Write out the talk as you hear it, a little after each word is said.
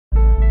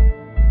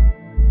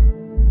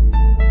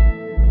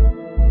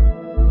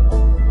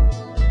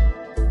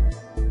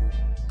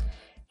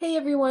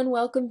everyone,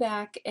 welcome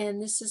back,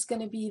 and this is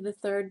going to be the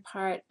third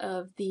part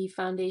of the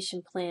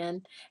foundation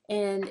plan.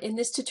 And in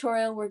this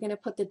tutorial we're going to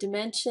put the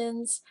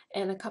dimensions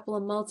and a couple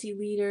of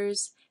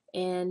multi-leaders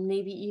and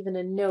maybe even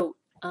a note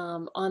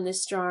on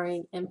this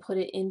drawing and put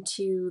it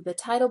into the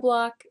title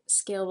block,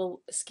 scale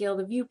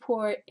the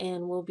viewport,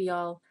 and we'll be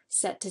all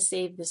set to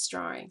save this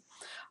drawing.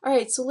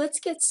 Alright, so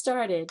let's get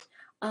started.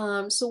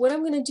 So what I'm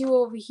going to do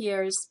over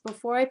here is,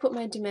 before I put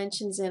my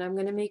dimensions in, I'm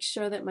going to make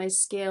sure that my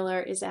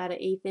scaler is at an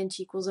 1/8 inch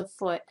equals a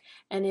foot,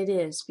 and it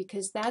is,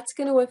 because that's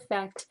going to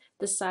affect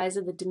the size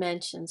of the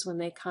dimensions when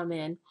they come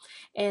in,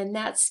 and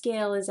that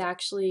scale is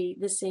actually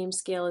the same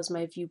scale as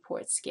my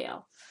viewport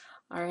scale.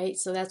 Alright,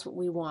 so that's what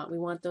we want. We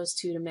want those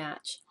two to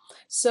match.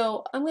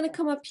 So I'm going to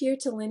come up here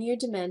to linear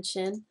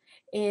dimension,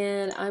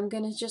 and I'm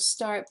going to just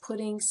start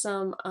putting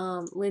some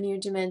linear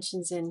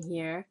dimensions in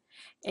here.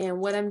 And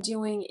what I'm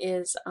doing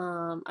is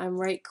I'm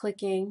right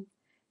clicking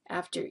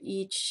after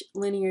each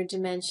linear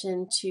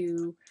dimension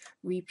to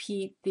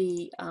repeat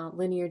the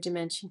linear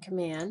dimension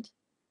command.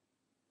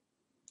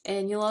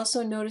 And you'll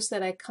also notice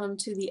that I come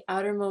to the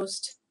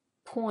outermost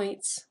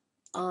points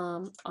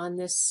on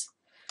this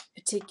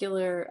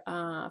particular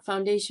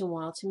foundation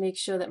wall to make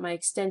sure that my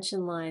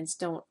extension lines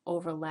don't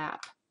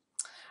overlap.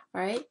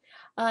 Alright,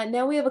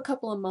 now we have a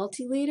couple of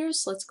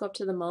multi-leaders. Let's go up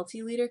to the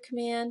multi-leader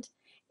command.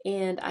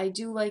 And I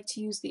do like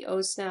to use the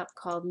O-snap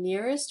called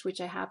nearest,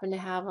 which I happen to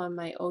have on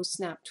my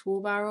O-snap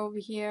toolbar over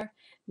here,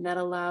 and that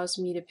allows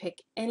me to pick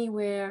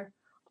anywhere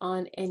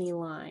on any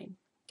line.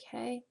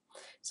 Okay,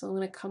 so I'm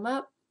going to come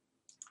up,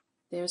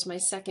 there's my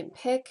second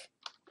pick,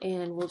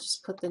 and we'll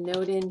just put the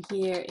note in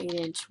here,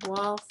 8-inch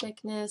wall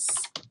thickness,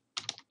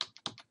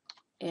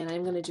 and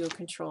I'm going to do a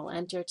Control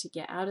Enter to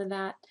get out of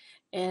that.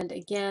 And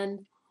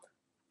again,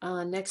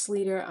 next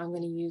leader, I'm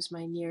going to use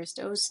my nearest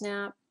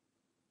O-snap.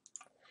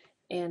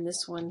 And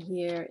this one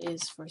here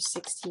is for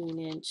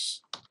 16-inch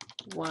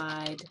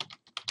wide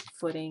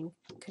footing,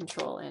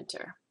 Control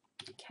Enter.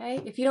 Okay,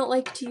 if you don't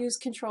like to use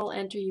Control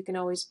Enter, you can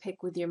always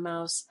pick with your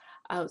mouse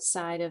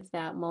outside of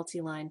that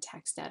multi-line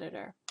text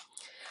editor.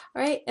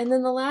 Alright, and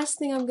then the last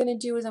thing I'm going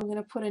to do is I'm going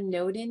to put a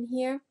note in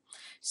here.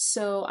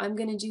 So I'm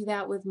going to do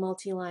that with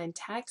multi-line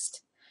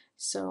text.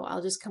 So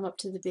I'll just come up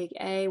to the big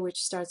A,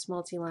 which starts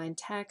multi-line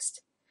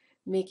text,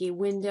 make a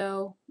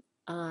window.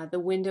 The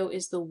window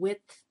is the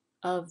width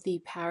of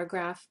the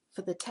paragraph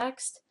for the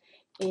text,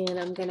 and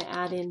I'm going to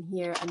add in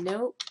here a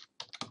note.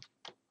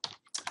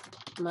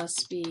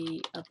 Must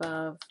be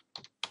above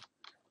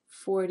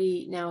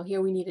 40. Now here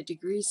we need a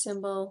degree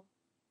symbol,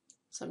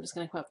 so I'm just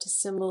going to go up to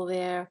symbol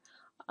there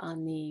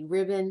on the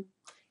ribbon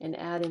and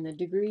add in the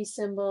degree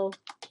symbol,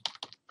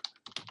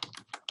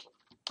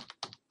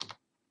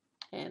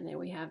 and there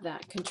we have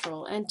that.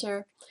 Control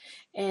Enter,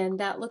 and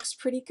that looks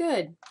pretty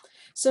good.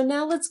 So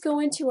now let's go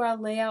into our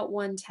Layout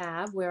 1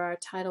 tab where our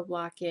title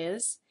block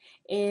is,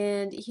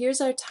 and here's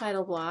our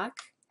title block.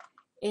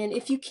 And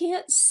if you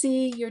can't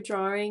see your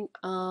drawing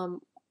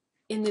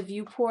in the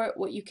viewport,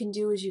 what you can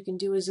do is you can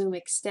do a zoom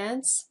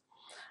extents,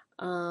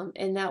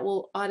 and that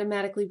will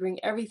automatically bring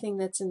everything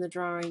that's in the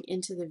drawing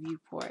into the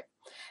viewport.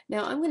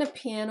 Now I'm going to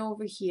pan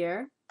over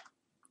here,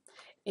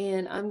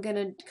 and I'm going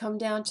to come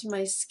down to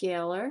my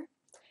scaler,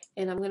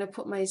 and I'm going to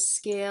put my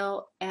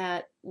scale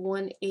at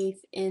 1/8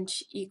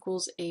 inch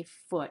equals a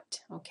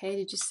foot. Okay,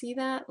 did you see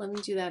that? Let me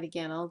do that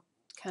again. I'll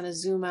kind of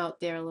zoom out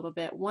there a little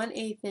bit.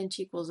 1/8 inch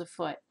equals a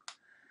foot.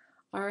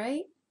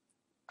 Alright.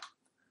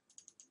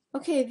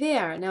 Okay,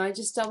 there. Now I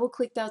just double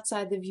clicked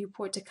outside the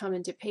viewport to come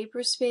into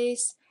paper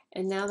space,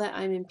 and now that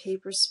I'm in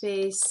paper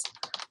space,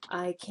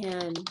 I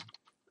can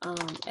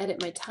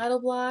edit my title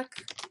block.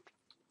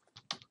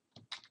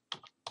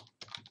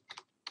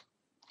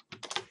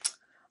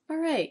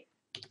 Alright.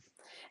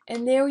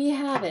 And there you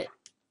have it.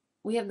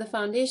 We have the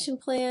foundation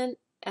plan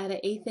at an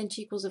 1/8 inch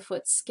equals a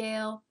foot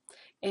scale,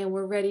 and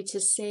we're ready to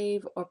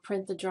save or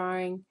print the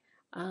drawing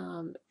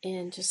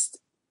and just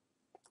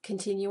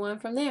continue on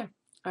from there.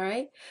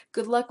 Alright,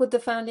 good luck with the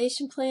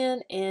foundation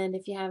plan, and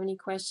if you have any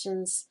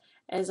questions,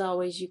 as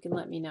always, you can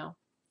let me know.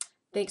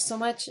 Thanks so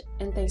much,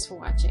 and thanks for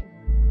watching.